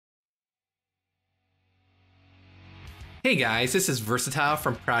Hey guys, this is Versatile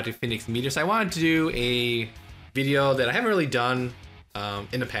from Project Phoenix Media. So I wanted to do a video that I haven't really done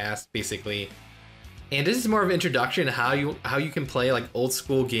in the past, basically. And this is more of an introduction to how you can play like old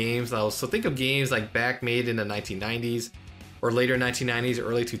school games. So think of games like back made in the 1990s or later 1990s,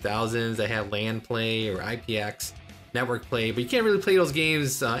 early 2000s that had LAN play or IPX network play, but you can't really play those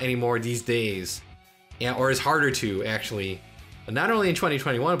games anymore these days, or it's harder to actually. Not only in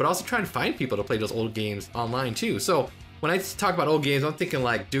 2021, but also trying to find people to play those old games online too. So when I talk about old games, I'm thinking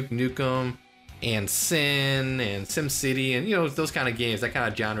like Duke Nukem and Sin and SimCity and those kind of games, that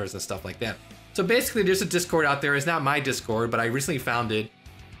kind of genres and stuff like that. So basically there's a Discord out there. It's not my Discord, but I recently found it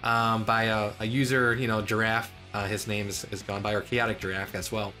by a user, Giraffe. His name is gone by, or Chaotic Giraffe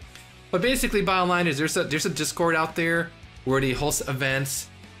as well. But basically bottom line is there's a Discord out there where they host events,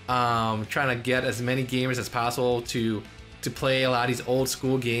 trying to get as many gamers as possible to play a lot of these old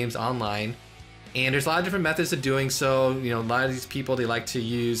school games online. And there's a lot of different methods of doing so. A lot of these people, they like to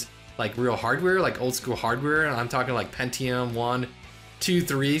use like real hardware, like old school hardware. And I'm talking like PCem 1, 2,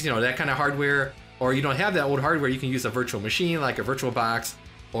 3s, that kind of hardware. Or you don't have that old hardware, you can use a virtual machine like a VirtualBox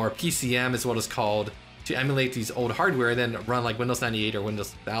or PCem is what it's called, to emulate these old hardware and then run like Windows 98 or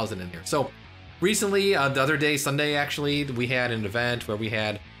Windows 1000 in there. So recently, the other day, Sunday actually, we had an event where we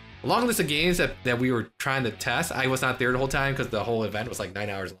had a long list of games that we were trying to test. I was not there the whole time because the whole event was like 9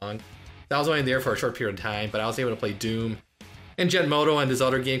 hours long. I was only there for a short period of time, but I was able to play Doom and Jet Moto and this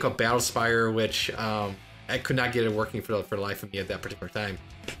other game called Battlespire, which I could not get it working for the life of me at that particular time.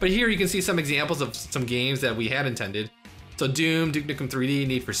 But here you can see some examples of some games that we had intended. So Doom, Duke Nukem 3D,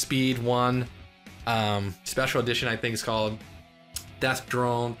 Need for Speed 1, Special Edition I think is called, Death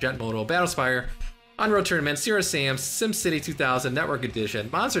Drone, Jet Moto, Battlespire, Unreal Tournament, Serious Sam, SimCity 2000, Network Edition,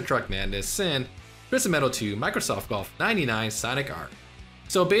 Monster Truck Madness, Sin, Twisted Metal 2, Microsoft Golf 99, Sonic R.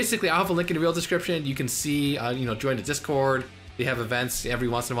 So basically, I'll have a link in the real description. You can see, join the Discord. They have events every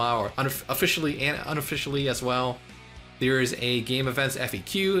once in a while, or officially and unofficially as well. There is a game events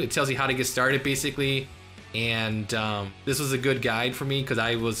FAQ. It tells you how to get started, basically. And this was a good guide for me because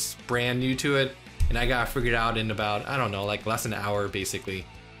I was brand new to it, and I got figured out in about, I don't know, like less than an hour, basically,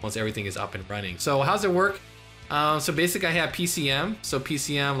 once everything is up and running. So how's it work? So basically, I have PCem. So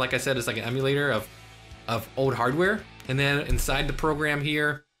PCem, like I said, is like an emulator of old hardware. And then inside the program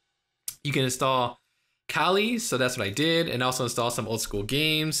here, you can install Kali, so that's what I did, and also install some old school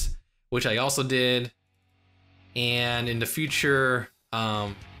games, which I also did. And in the future,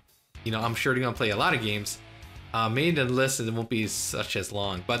 I'm sure they're gonna play a lot of games. Made the list and it won't be such as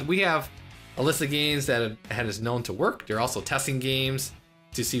long, but we have a list of games that is known to work. They're also testing games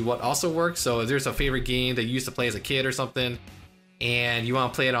to see what also works. So if there's a favorite game that you used to play as a kid or something, and you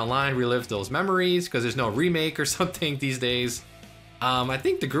want to play it online, relive those memories, because there's no remake or something these days, I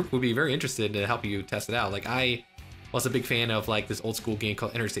think the group would be very interested to help you test it out. Like, I was a big fan of like this old school game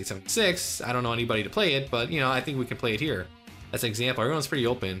called Interstate 76. I don't know anybody to play it, but I think we can play it here. As an example, everyone's pretty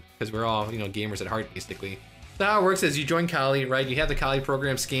open because we're all gamers at heart, basically. So how it works is you join Kali, right? You have the Kali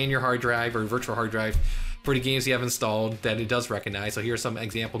program, scan your hard drive or virtual hard drive for the games you have installed that it does recognize. So here are some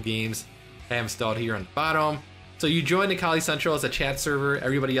example games I have installed here on the bottom. So you join the Kali Central as a chat server.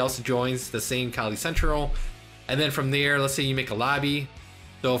 Everybody else joins the same Kali Central. And then from there, let's say you make a lobby.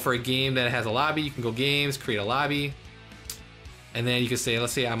 So for a game that has a lobby, you can go games, create a lobby. And then you can say,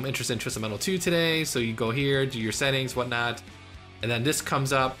 let's say I'm interested in Twisted Metal 2 today. So you go here, do your settings, whatnot. And then this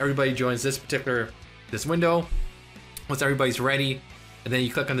comes up, everybody joins this window. Once everybody's ready, and then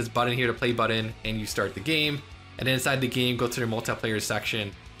you click on this button here, the play button, and you start the game. And then inside the game, go to the multiplayer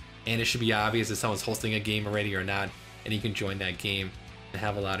section. And it should be obvious if someone's hosting a game already or not, and you can join that game and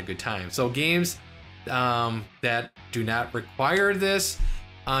have a lot of good time. So games that do not require this,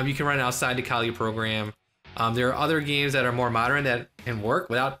 you can run outside the Kali program. There are other games that are more modern that can work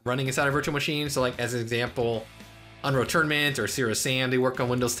without running inside a virtual machine. So like as an example, Unreal Tournament or Serious Sam, they work on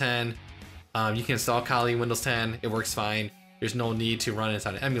Windows 10. You can install Kali in Windows 10, it works fine. There's no need to run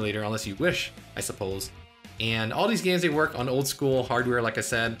inside an emulator unless you wish, I suppose. And all these games, they work on old school hardware, like I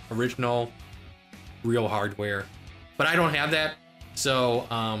said, original, real hardware. But I don't have that, so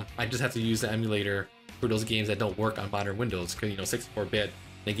I just have to use the emulator for those games that don't work on modern Windows, because 64-bit,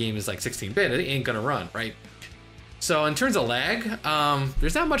 the game is like 16-bit, it ain't gonna run, right? So in terms of lag,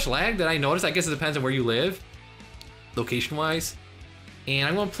 there's not much lag that I noticed. I guess it depends on where you live, location-wise. And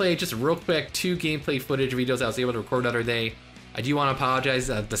I'm gonna play just real quick 2 gameplay footage videos I was able to record the other day. I do want to apologize,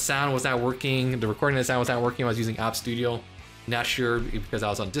 the sound was not working, the recording of the sound was not working. I was using Op Studio, not sure because I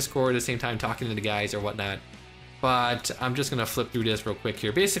was on Discord at the same time talking to the guys or whatnot. But I'm just gonna flip through this real quick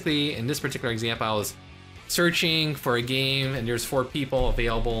here. Basically, in this particular example, I was searching for a game and there's 4 people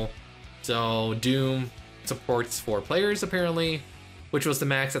available. So Doom, supports 4 players apparently, which was the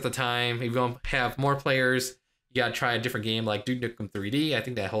max at the time. If you want to have more players, you gotta try a different game like Duke Nukem 3D. I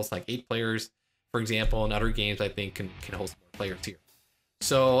think that hosts like 8 players, for example, and other games I think can host more players here.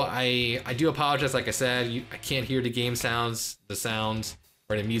 So I do apologize, like I said, I can't hear the game sounds, the sounds,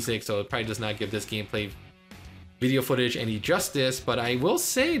 or the music, so it probably does not give this gameplay video footage any justice, but I will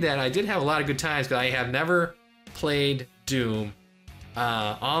say that I did have a lot of good times because I have never played Doom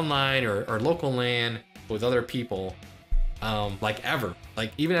online or local LAN with other people like ever.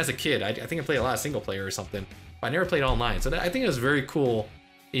 Like even as a kid, I think I played a lot of single player or something, but I never played online. So I think it was very cool,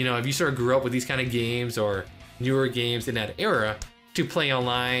 you know, if you sort of grew up with these kind of games or newer games in that era, to play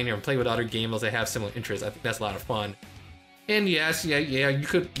online or play with other gamers that have similar interests. I think that's a lot of fun. And yes, yeah, you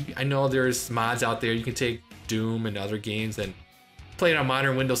could, I know there's mods out there, you can take Doom and other games and play it on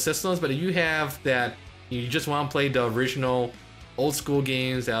modern Windows systems, but if you have that, you just want to play the original old school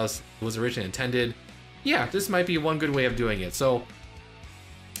games that was originally intended, yeah, this might be one good way of doing it. So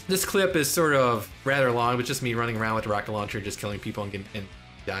this clip is sort of rather long, but just me running around with the rocket launcher, just killing people and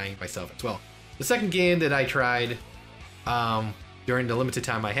dying myself as well. The second game that I tried during the limited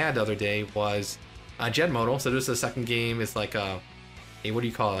time I had the other day was Jet Moto. So this is the second game. It's like a what do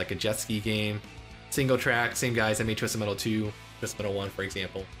you call it? Like a jet ski game. Single track, same guys that made Twisted Metal 2, Twisted Metal 1, for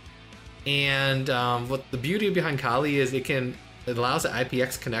example. And what the beauty behind Kali is it allows the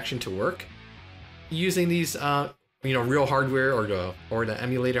IPX connection to work using these you know, real hardware or the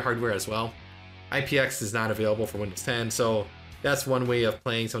emulated hardware as well. IPX is not available for Windows 10, so that's one way of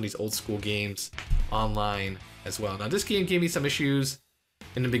playing some of these old school games online as well. Now this game gave me some issues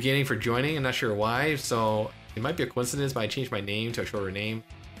in the beginning for joining. I'm not sure why, so it might be a coincidence, but I changed my name to a shorter name,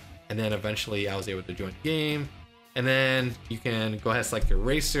 and then eventually I was able to join the game. And then you can go ahead and select your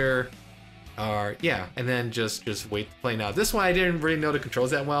racer, or yeah, and then just wait to play. Now this one I didn't really know the controls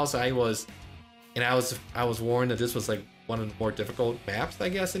that well, so I was warned that this was like one of the more difficult maps, I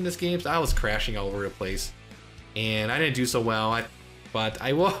guess, in this game. So I was crashing all over the place, and I didn't do so well. But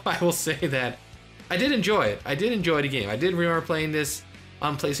I will say that I did enjoy it. I did enjoy the game. I did remember playing this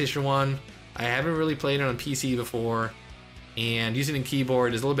on PlayStation 1. I haven't really played it on PC before, and using a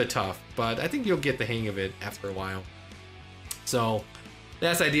keyboard is a little bit tough, but I think you'll get the hang of it after a while. So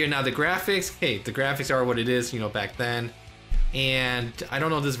that's the idea. Now the graphics, hey, the graphics are what it is, you know, back then. And I don't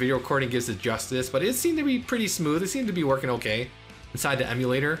know if this video recording gives it justice, but it seemed to be pretty smooth. It seemed to be working okay inside the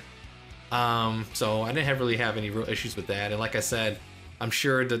emulator. So I didn't really have any real issues with that. And like I said, I'm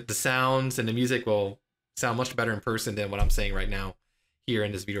sure that the sounds and the music will sound much better in person than what I'm saying right now here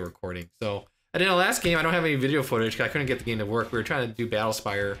in this video recording. So and in the last game, I don't have any video footage because I couldn't get the game to work. We were trying to do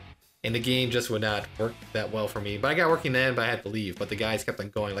Battlespire, and the game just would not work that well for me. But I got working then, but I had to leave. But the guys kept on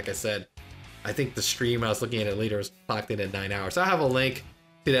going. Like I said, I think the stream, I was looking at it later, was clocked in at 9 hours. So I'll have a link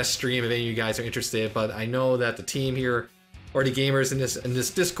to that stream if any of you guys are interested. But I know that the team here, or the gamers in this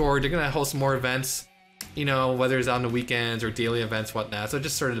Discord, they're going to host more events, you know, whether it's on the weekends or daily events, whatnot. So it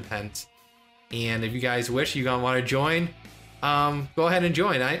just sort of depends. And if you guys wish, you want to join, go ahead and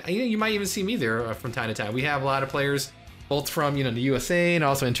join. You might even see me there from time to time. We have a lot of players, both from, you know, the USA and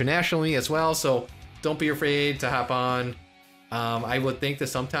also internationally as well. So don't be afraid to hop on. I would think that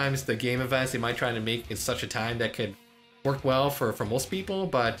sometimes the game events, they might try to make it such a time that could work well for most people.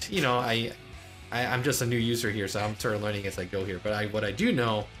 But, you know, I'm just a new user here, so I'm sort of learning as I go here. But what I do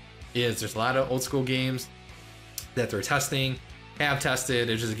know is there's a lot of old school games that they're testing, have tested.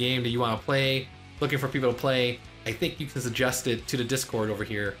 There's just a game that you want to play, looking for people to play. I think you can suggest it to the Discord over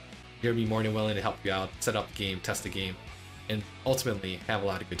here. They'll be more than willing to help you out, set up the game, test the game, and ultimately have a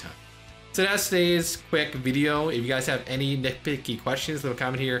lot of good time. So that's today's quick video. If you guys have any nitpicky questions, leave a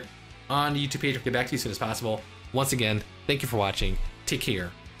comment here on the YouTube page. I'll get back to you as soon as possible. Once again, thank you for watching. Take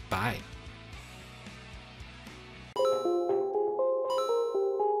care. Bye.